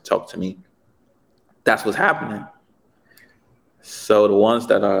person, talk to me. That's what's happening. So the ones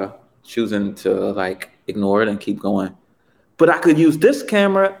that are choosing to like ignore it and keep going, but I could use this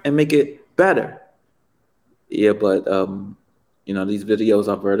camera and make it better. Yeah, but these videos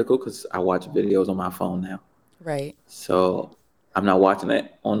are vertical because I watch videos on my phone now. Right. So I'm not watching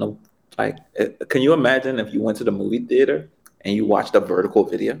it on the can you imagine if you went to the movie theater and you watched a vertical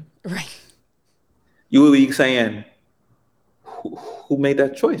video? Right. You would be saying, who made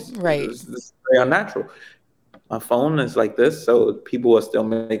that choice? Right. It's very unnatural. My phone is like this, so people are still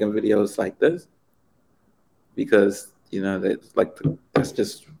making videos like this because that's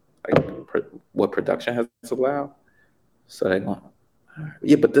just like what production has allowed. So they're going,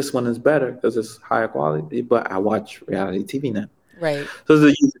 yeah, but this one is better because it's higher quality. But I watch reality TV now. Right. So it's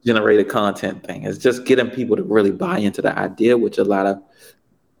a user-generated content thing. It's just getting people to really buy into the idea, which a lot of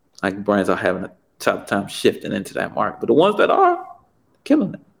like brands are having a tough time shifting into that market. But the ones that are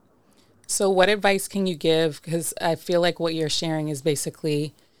killing it. So what advice can you give? Because I feel like what you're sharing is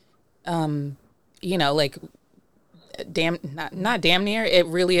basically, like not damn near. It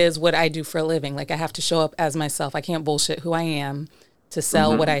really is what I do for a living. Like I have to show up as myself. I can't bullshit who I am to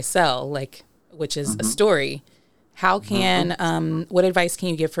sell what I sell, like, which is a story. How can, what advice can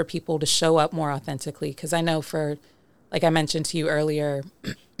you give for people to show up more authentically? Because I know like I mentioned to you earlier,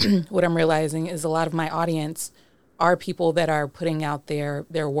 what I'm realizing is a lot of my audience are people that are putting out their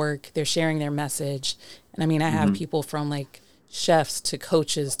work, they're sharing their message. And I mean, I have people from like chefs to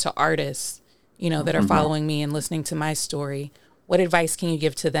coaches to artists, that are following me and listening to my story. What advice can you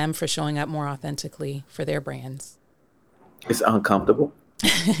give to them for showing up more authentically for their brands? It's uncomfortable.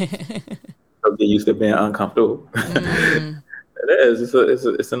 Don't get used to being uncomfortable. It is.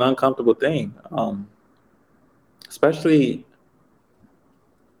 It's an uncomfortable thing. Especially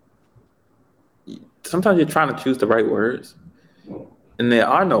sometimes you're trying to choose the right words and there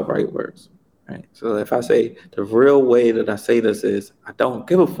are no right words, right? So if I say the real way that I say this is, I don't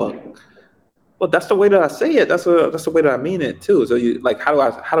give a fuck. Well, that's the way that I say it. That's the way that I mean it too. So you like, how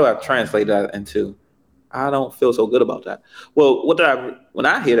do I translate that into, I don't feel so good about that. Well, when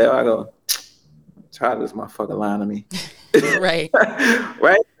I hear that, I go, I'm tired of this motherfucker lying to me. Right.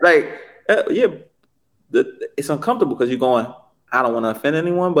 Right? Like, yeah, it's uncomfortable because you're going, I don't want to offend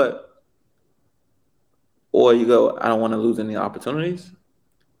anyone, but Or you go, I don't want to lose any opportunities,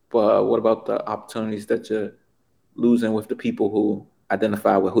 but what about the opportunities that you're losing with the people who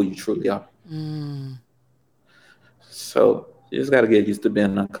identify with who you truly are? So you just got to get used to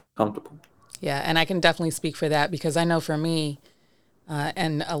being uncomfortable. Yeah, and I can definitely speak for that because I know for me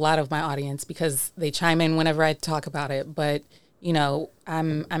and a lot of my audience, because they chime in whenever I talk about it. But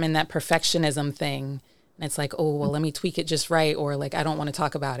I'm in that perfectionism thing, and it's like, oh well, let me tweak it just right, or like I don't want to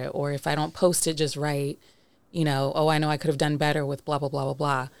talk about it, or if I don't post it just right, oh I know I could have done better with blah blah blah blah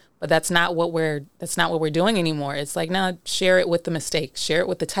blah. But that's not what we're doing anymore. It's like, no, share it with the mistakes, share it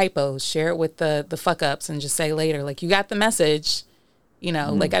with the typos, share it with the fuck ups, and just say later, like, you got the message.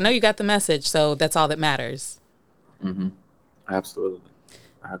 Like, I know you got the message, so that's all that matters. Absolutely.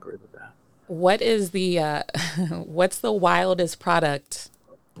 I agree with that. What is what's the wildest product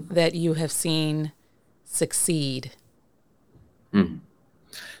that you have seen succeed?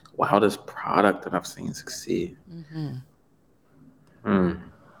 Wildest product that I've seen succeed.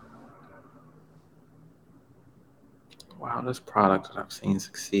 Wildest product that I've seen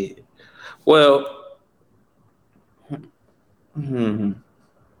succeed. Well,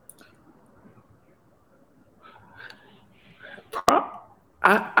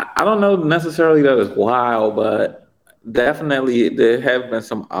 I don't know necessarily that it's wild, but definitely there have been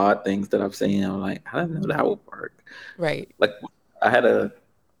some odd things that I've seen. I'm like, I didn't know that would work. Right. Like I had a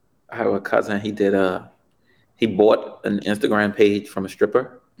I have a cousin. He bought an Instagram page from a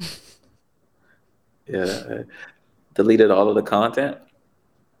stripper. Yeah, deleted all of the content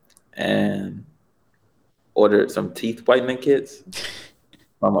and ordered some teeth whitening kits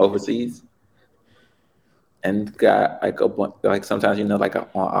from overseas, and got like a bunch. Like sometimes like on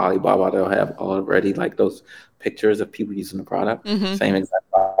Alibaba they'll have already like those pictures of people using the product, same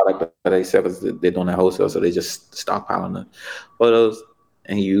exact product, but they sell because they're doing it wholesale, so they just stockpiling the photos,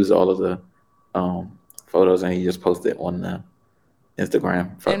 and he used all of the photos and he just posted on the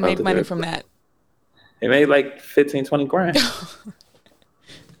Instagram And made money from that. He made like 15, 20 grand.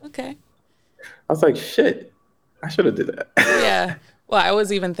 Okay. I was like, shit, I should have did that. Yeah. Well, I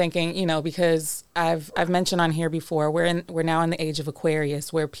was even thinking, because I've mentioned on here before, we're now in the age of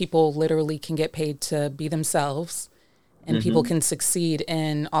Aquarius, where people literally can get paid to be themselves, and people can succeed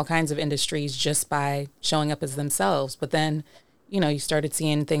in all kinds of industries just by showing up as themselves. But then, you started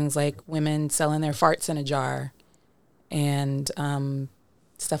seeing things like women selling their farts in a jar and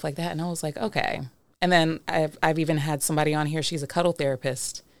stuff like that. And I was like, okay. And then I've even had somebody on here, she's a cuddle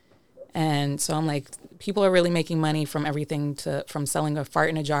therapist. And so I'm like, people are really making money from everything from selling a fart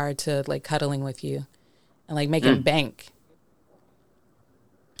in a jar to like cuddling with you and like making bank.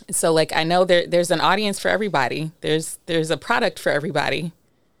 So like, I know there's an audience for everybody. There's a product for everybody.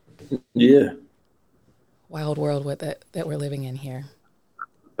 Yeah. Wild world that we're living in here.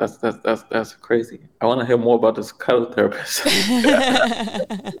 That's crazy. I want to hear more about this cuddle therapist.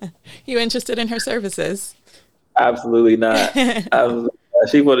 You interested in her services? Absolutely not. Absolutely.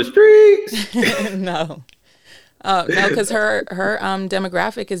 She for the streets. No, because her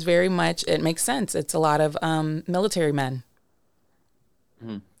demographic is very much. It makes sense. It's a lot of military men,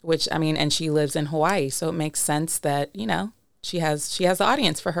 which I mean, and she lives in Hawaii, so it makes sense that she has the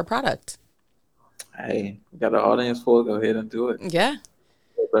audience for her product. Hey, you got the audience for it. Go ahead and do it. Yeah.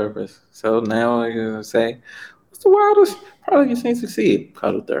 Therapist. So now I'm gonna say, what's the wildest product you've seen succeed?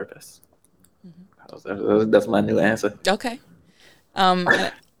 Cuddle therapist. That's my new answer. Okay. And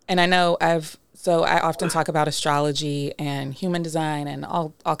I know I often talk about astrology and human design and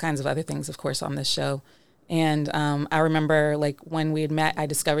all kinds of other things, of course, on this show. And I remember like when we had met, I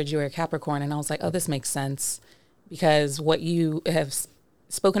discovered you were a Capricorn, and I was like, oh, this makes sense, because what you have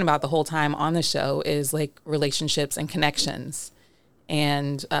spoken about the whole time on the show is like relationships and connections.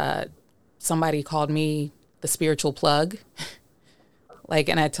 And somebody called me the spiritual plug. Like,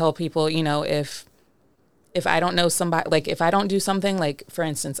 and I tell people, if I don't know somebody, like if I don't do something, like for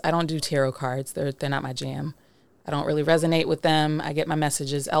instance, I don't do tarot cards. They're not my jam. I don't really resonate with them. I get my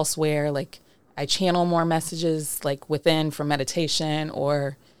messages elsewhere. Like I channel more messages like within from meditation,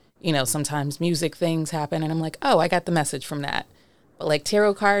 or, sometimes music things happen and I'm like, oh, I got the message from that. But like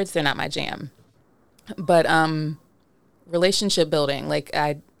tarot cards, they're not my jam. But relationship building, like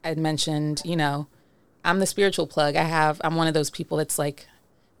I'd mentioned, I'm the spiritual plug. I'm one of those people that's like,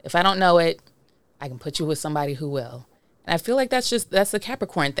 if I don't know it, I can put you with somebody who will. And I feel like that's the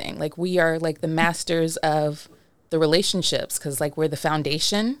Capricorn thing. Like we are like the masters of the relationships, because like we're the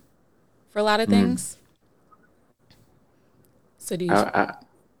foundation for a lot of things. So do you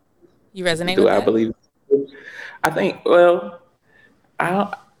you resonate with that? Do I believe? I think, well,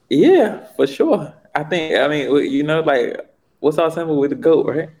 yeah, for sure. I mean, like, what's all simple with the goat,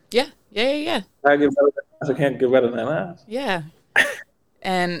 right? Yeah. Yeah. I get better than, I can't get better than that. Yeah.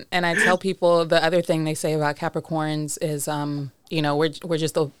 And I tell people the other thing they say about Capricorns is, we're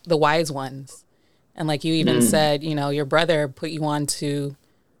just the wise ones. And like you even Mm, said, your brother put you on to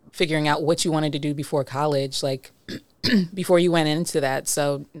figuring out what you wanted to do before college, like before you went into that.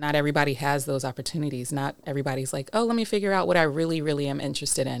 So not everybody has those opportunities. Not everybody's like, oh, let me figure out what I really, really am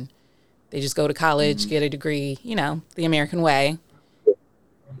interested in. They just go to college, mm, get a degree, the American way,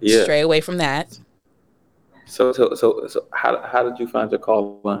 yeah. stray away from that. So how did you find your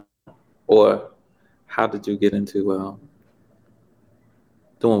calling, or how did you get into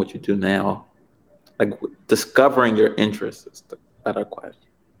doing what you do now? Like discovering your interests is the better question.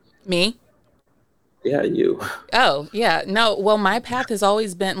 Me? Yeah, you. Oh, yeah. No, well, my path has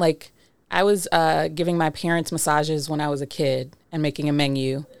always been like I was giving my parents massages when I was a kid and making a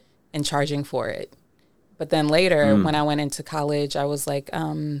menu and charging for it. But then later, when Mm, I went into college, I was like,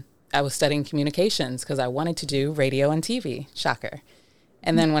 I was studying communications because I wanted to do radio and TV. Shocker.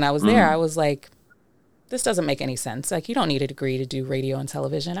 And then when I was there, I mm. was like, this doesn't make any sense. Like, you don't need a degree to do radio and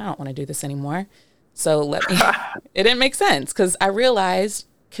television. I don't want to do this anymore. So let me, it didn't make sense because I realized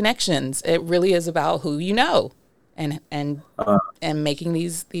connections, it really is about who you know and Uh, and making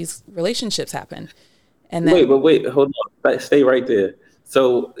these relationships happen. And Wait, then but wait, hold on. Stay right there.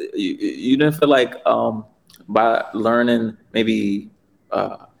 So you didn't feel like by learning maybe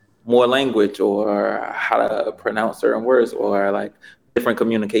more language or how to pronounce certain words or like different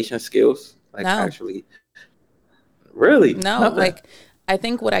communication skills, like no, actually really no, nothing. like I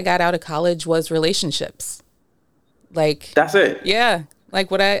think what I got out of college was relationships. Like, That's it. yeah,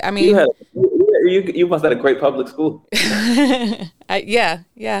 like I You mean, had you must have had a great public school.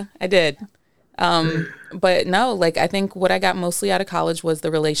 yeah, I did. But no, like I think what I got mostly out of college was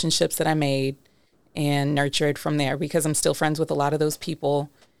the relationships that I made and nurtured from there because I'm still friends with a lot of those people.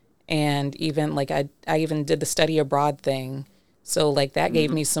 And even like I even did the study abroad thing. So like that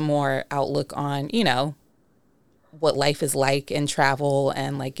gave Mm, me some more outlook on, what life is like in travel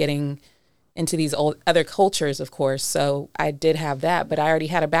and like getting into these old other cultures, of course. So I did have that, but I already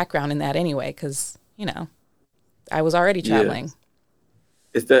had a background in that anyway because, I was already yeah. traveling.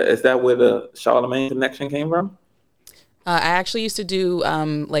 Is that where the Charlemagne connection came from? I actually used to do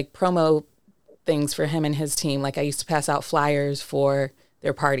like promo things for him and his team. Like I used to pass out flyers for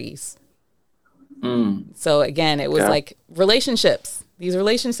their parties. Mm, So again, it was got like relationships. These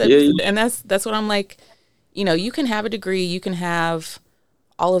yeah, relationships, and that's what I'm like. You can have a degree, you can have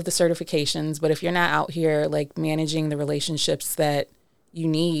all of the certifications, but if you're not out here like managing the relationships that you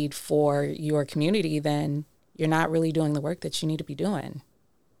need for your community, then you're not really doing the work that you need to be doing.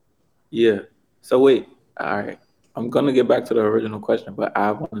 yeah. So wait, all right. I'm gonna get back to the original question, but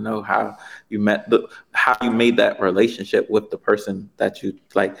I want to know how you made that relationship with the person that you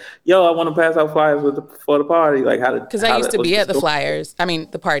like. Yo, I want to pass out flyers for the party. Like, Because I used to what's be the at the story? flyers. I mean,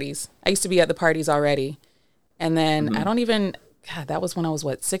 the parties. I used to be at the parties already. And then I Hmm. don't even, God, that was when I was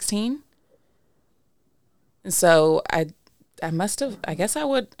what, 16? And so I must have, I guess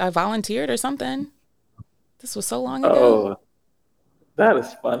I volunteered or something. This was so long ago. Oh, that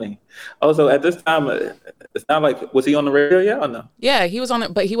is funny. Also, at this time, it's not like was he on the radio yet or no? Yeah, he was on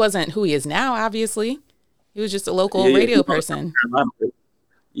it, but he wasn't who he is now, obviously. He was just a local Yeah, yeah, he radio was on person. South Carolina.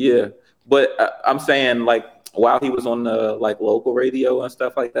 Yeah, but I'm saying like while he was on the like local radio and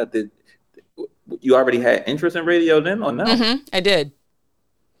stuff like that, did you already had interest in radio then or no? I did.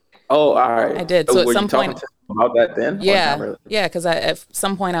 Oh, all I right. did. So So at were you some talking point, to him about that then or not yeah, really? yeah, because at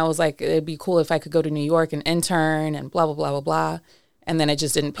some point I was like, it'd be cool if I could go to New York and intern and blah, blah, blah, blah, blah. And then it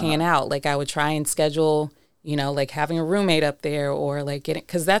just didn't Uh, pan out. Like I would try and schedule, like having a roommate up there or like getting,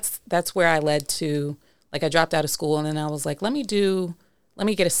 because that's where I led to, like I dropped out of school and then I was like, let me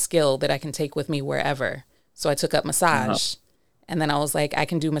get a skill that I can take with me wherever. So I took up uh, massage. And then I was like, I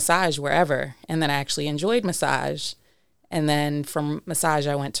can do massage wherever. And then I actually enjoyed massage. And then from massage,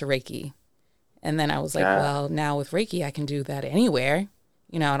 I went to Reiki. And then I was like, God, well, now with Reiki, I can do that anywhere.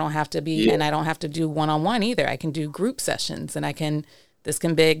 I don't have to be, yeah, and I don't have to do one on one either. I can do group sessions and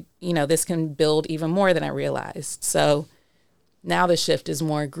this can build even more than I realized. So now the shift is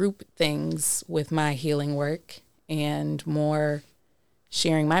more group things with my healing work and more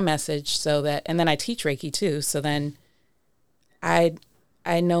sharing my message and then I teach Reiki too. So then I,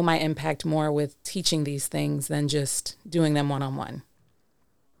 I know my impact more with teaching these things than just doing them one on one.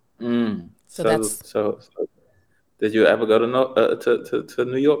 mm. So that's So did you ever go to to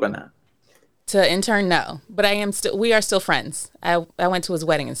New York or not? To intern, no, but we are still friends. I went to his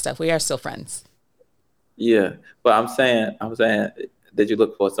wedding and stuff. We are still friends. Yeah, but I'm saying, did you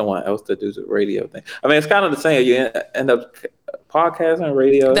look for someone else to do the radio thing? I mean, it's kind of the same. You end up podcast and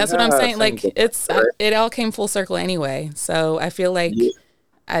radio. That's what I'm saying. Same Like thing, it all came full circle anyway. So I feel like yeah,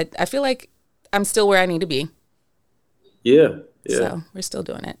 I feel like I'm still where I need to be. yeah, yeah. So we're still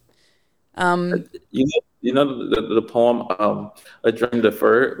doing it. You know the poem "A Dream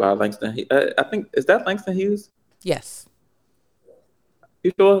Deferred" by Langston. I think is that Langston Hughes. Yes.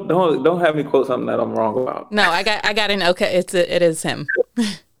 You sure? Don't have me quote something that I'm wrong about. No, I got an okay. It is him.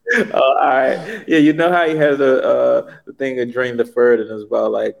 All right. Yeah, you know how he has the thing "A Dream Deferred" and it's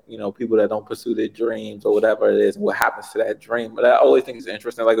about like people that don't pursue their dreams or whatever it is, and what happens to that dream. But I always think it's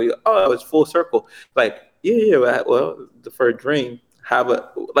interesting. Like, it's full circle. Like, yeah. Well, deferred dream. I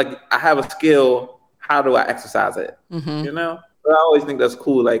have a skill. How do I exercise it? Mm-hmm. But I always think that's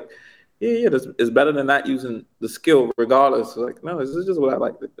cool. Like, it's better than not using the skill regardless. Like, no, this is just what I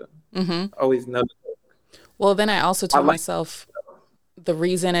like to do. Mm-hmm. I always know. Well, then I also told myself the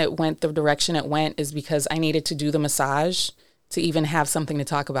reason it went the direction it went is because I needed to do the massage to even have something to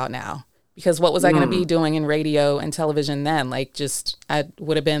talk about now. Because what was I going to be doing in radio and television then? Like, I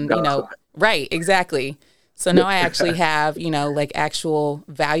would have been, right, exactly. So now I actually have, like actual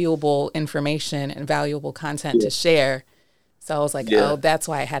valuable information and valuable content to share. So I was like, oh, that's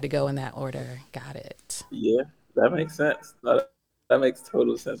why I had to go in that order. Got it. Yeah, that makes sense. No, that makes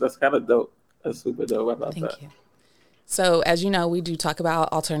total sense. That's kind of dope. That's super dope. I love that. Thank you. So as you know, we do talk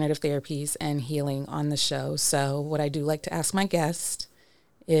about alternative therapies and healing on the show. So what I do like to ask my guest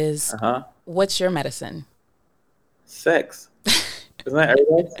is, what's your medicine? Sex. Isn't that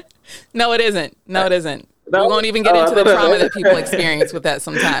everything? No, it isn't. No, it isn't. No? We won't even get into the trauma that people experience with that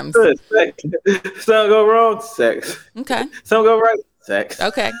sometimes. Sex. Some go wrong, sex. Okay. Some go right, sex.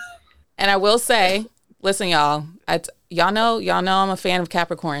 Okay. And I will say, listen, y'all, y'all know I'm a fan of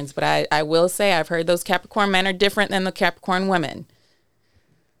Capricorns, but I will say I've heard those Capricorn men are different than the Capricorn women.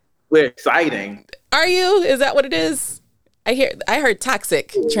 We're exciting. Are you? Is that what it is? I heard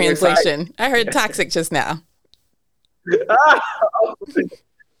toxic translation. I heard toxic just now.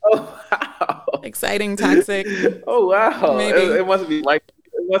 Oh, wow. Exciting, toxic. Oh, wow. Maybe. It must be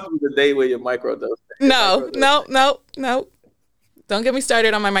the day where you're microdosing. No. Don't get me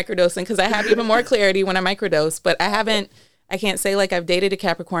started on my microdosing because I have even more clarity when I microdose, but I can't say like I've dated a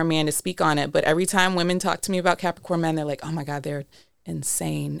Capricorn man to speak on it, but every time women talk to me about Capricorn men, they're like, oh my God, they're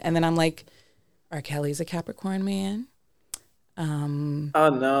insane. And then I'm like, R. Kelly's a Capricorn man. Oh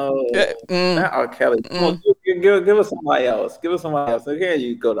no, not R. Kelly. Give us somebody else. So here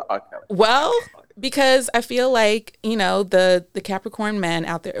you go to R. Kelly. Well, because I feel like the Capricorn men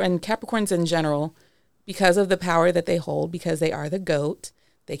out there and Capricorns in general, because of the power that they hold, because they are the GOAT,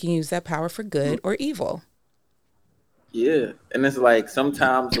 they can use that power for good or evil. Yeah, and it's like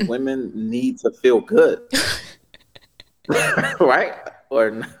sometimes women need to feel good, right?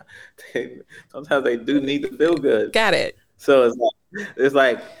 Or not. Sometimes they do need to feel good. Got it. So it's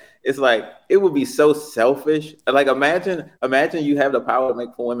like it would be so selfish. Like imagine you have the power to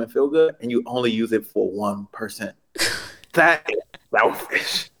make for women feel good, and you only use it for one person. That is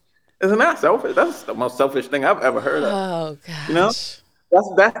selfish. Isn't that selfish? That's the most selfish thing I've ever heard of. Oh gosh.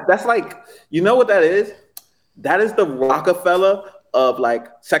 That's like what that is. That is the Rockefeller of like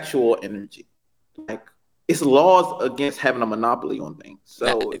sexual energy. Like it's laws against having a monopoly on things.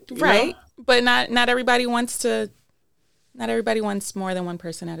 So right, but not everybody wants to. Not everybody wants more than one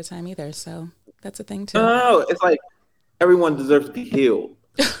person at a time either. So that's a thing too. No, it's like everyone deserves to be healed.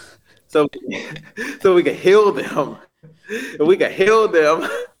 so we can heal them. If we can heal them,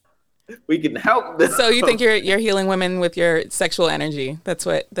 we can help them. So you think you're healing women with your sexual energy? That's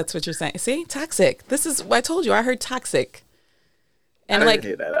what you're saying. See, toxic. This is what I told you. I heard toxic. And I didn't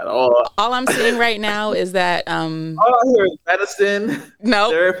hear that at all. All I'm seeing right now is that all I hear is medicine,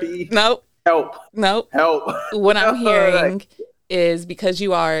 therapy. Nope. Help. What I'm hearing is because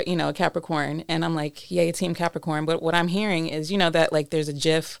you are, a Capricorn, and I'm like, yay, Team Capricorn. But what I'm hearing is, that like there's a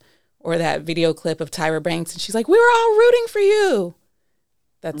GIF or that video clip of Tyra Banks, and she's like, we were all rooting for you.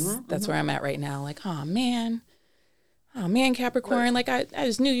 That's where I'm at right now. Like, oh man, Capricorn. Like I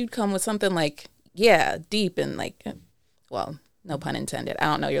just knew you'd come with something like, deep and like, well, no pun intended. I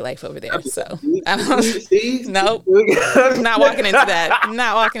don't know your life over there, so nope. Not walking into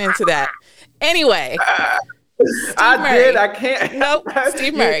that. Anyway, I can't. Nope,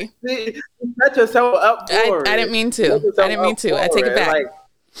 Steve Murray. You set yourself up for it. I didn't mean to. I take it back. Like,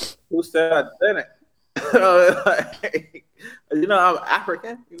 who said I didn't? I'm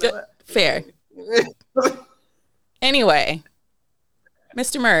African. Fair. Anyway,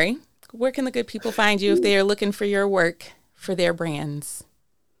 Mr. Murray, where can the good people find you if they are looking for your work for their brands?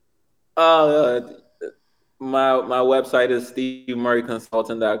 My website is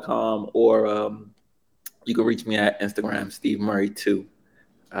stevemurrayconsulting.com, or you can reach me at Instagram, Steve Murray 2.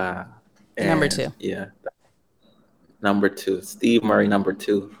 Number 2. Yeah. Number 2. Steve Murray number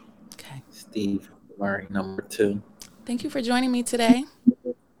 2. Okay. Steve Murray number 2. Thank you for joining me today.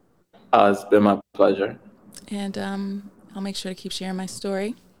 It's been my pleasure. And I'll make sure to keep sharing my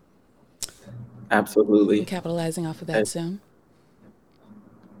story. Absolutely. And capitalizing off of that soon.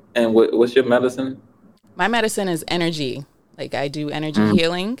 And what's your medicine? My medicine is energy. Like I do energy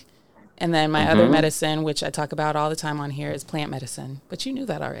healing. And then my other medicine, which I talk about all the time on here, is plant medicine. But you knew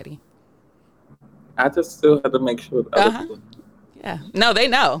that already. I just still have to make sure. Yeah. No, they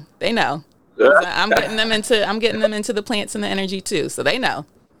know. They know. I'm getting them into the plants and the energy too. So they know.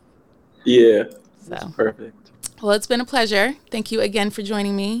 Yeah. So perfect. Well, it's been a pleasure. Thank you again for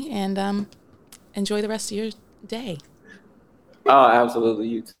joining me, and enjoy the rest of your day. Oh, absolutely.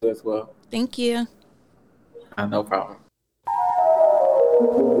 You too as well. Thank you. No problem.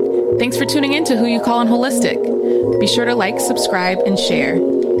 Thanks for tuning in to Who You Callin' Holistic. Be sure to like, subscribe, and share.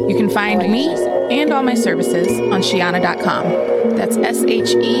 You can find me and all my services on Sheanah.com. That's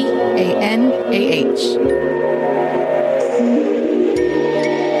SheanAH.